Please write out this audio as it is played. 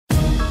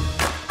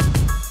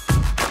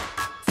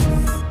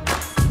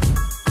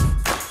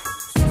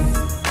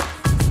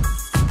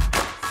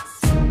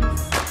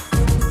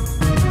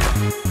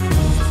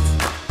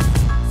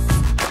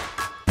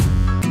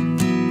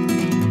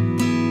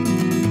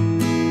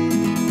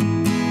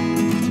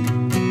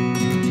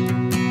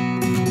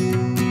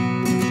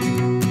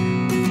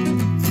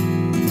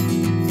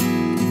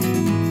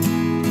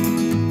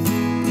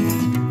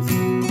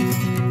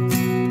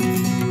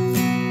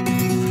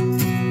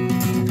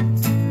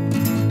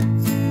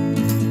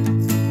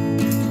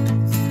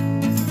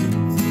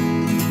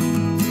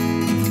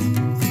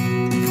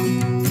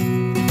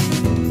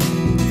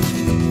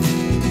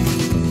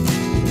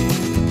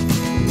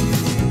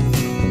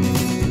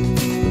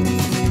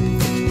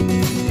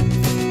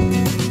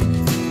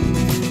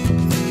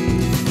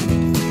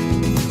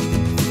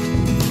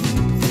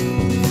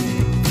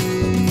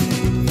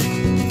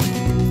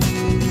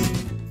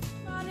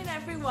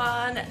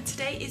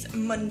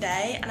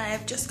Monday and I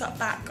have just got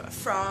back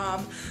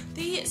from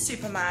the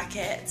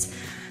supermarket.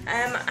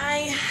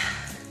 I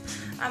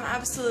am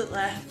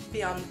absolutely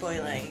beyond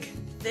boiling.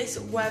 This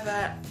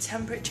weather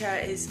temperature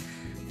is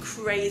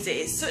crazy.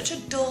 It's such a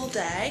dull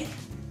day.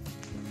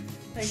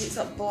 Like it's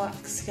got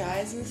black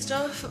skies and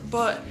stuff,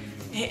 but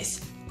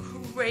it's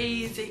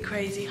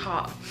crazy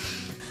hot.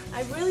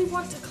 I really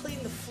want to clean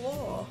the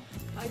floor.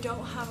 I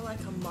don't have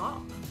like a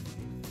mop.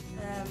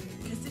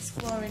 Because this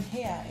floor in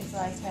here is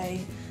like a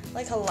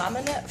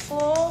laminate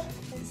floor.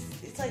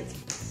 It's like,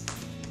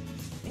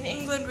 in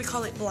England we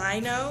call it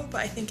lino, but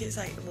I think it's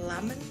like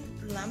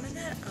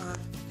laminate or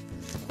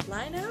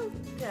lino?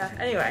 Yeah,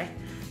 anyway,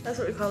 that's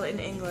what we call it in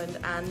England,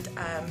 and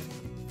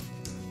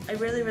I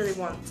really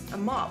want a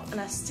mop, and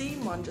I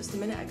seen one just a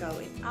minute ago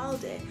in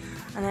Aldi,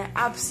 and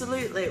I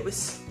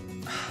was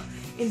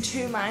in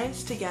two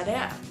minds to get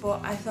it,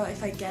 but I thought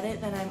if I get it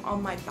then I'm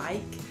on my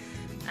bike,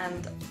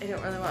 and I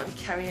don't really want to be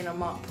carrying a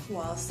mop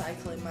while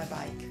cycling my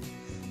bike.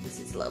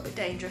 This is a little bit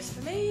dangerous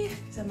for me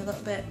because I'm a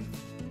little bit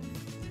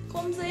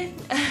clumsy.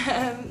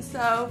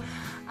 So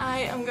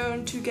I am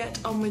going to get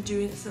on with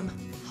doing some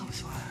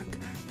housework.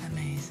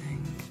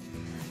 Amazing.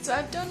 So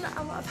I've done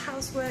a lot of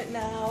housework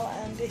now,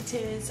 and it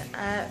is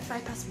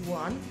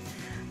 1:05,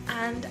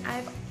 and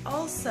I've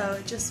also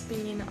just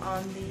been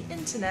on the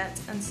internet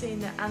and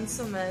seen that Ann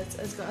Summers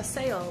has got a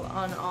sale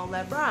on all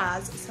their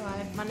bras, so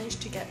I've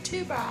managed to get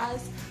 2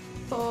 bras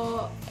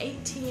for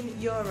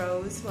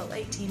 €18, well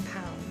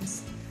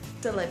 £18,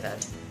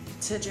 delivered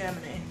to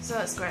Germany, so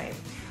that's great.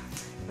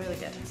 Really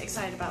good,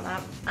 excited about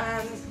that.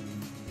 And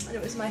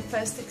it was my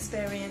first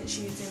experience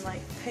using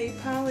like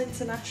PayPal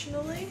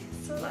internationally,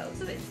 so that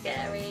was a bit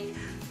scary,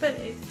 but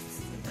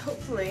it's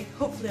hopefully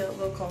it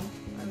will come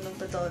and they'll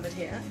be delivered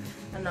here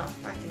and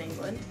not back in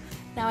England.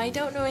 Now I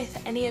don't know if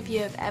any of you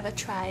have ever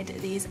tried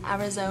these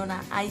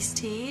Arizona iced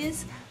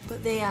teas,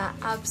 but they are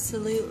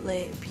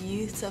absolutely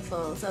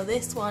beautiful. So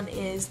this one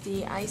is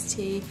the iced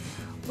tea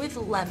with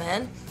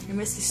lemon, and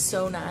this is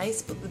so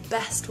nice, but the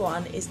best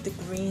one is the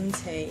green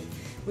tea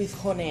with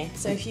honey.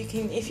 So if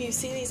you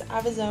see these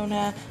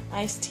Arizona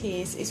iced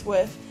teas, it's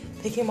worth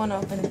picking one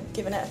up and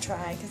giving it a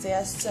try because they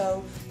are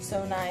so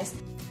nice.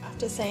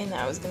 After saying that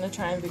I was going to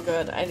try and be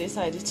good, I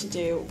decided to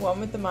do one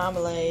with the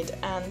marmalade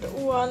and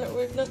one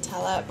with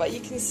Nutella, but you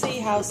can see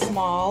how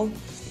small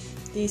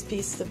these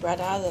pieces of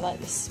bread are. They're like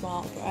the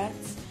small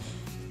breads.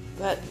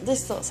 But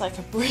this looks like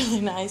a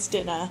really nice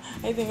dinner.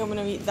 I think I'm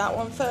going to eat that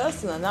one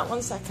first and then that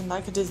one second,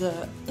 like a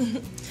dessert.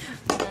 And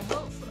then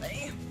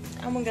hopefully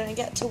I'm going to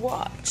get to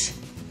watch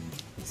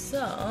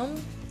some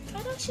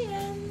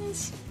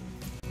Kardashians.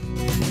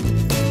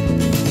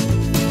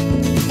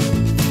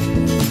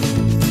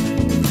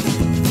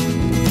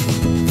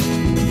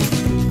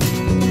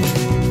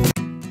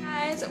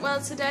 Well,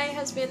 today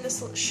has been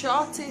the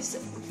shortest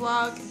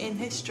vlog in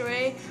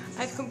history.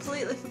 I've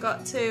completely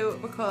forgot to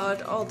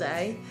record all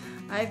day.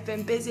 I've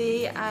been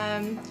busy,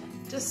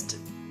 just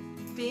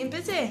being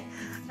busy.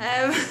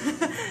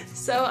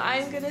 So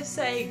I'm gonna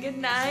say good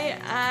night,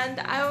 and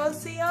I will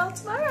see you all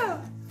tomorrow.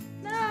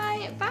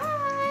 Night, bye.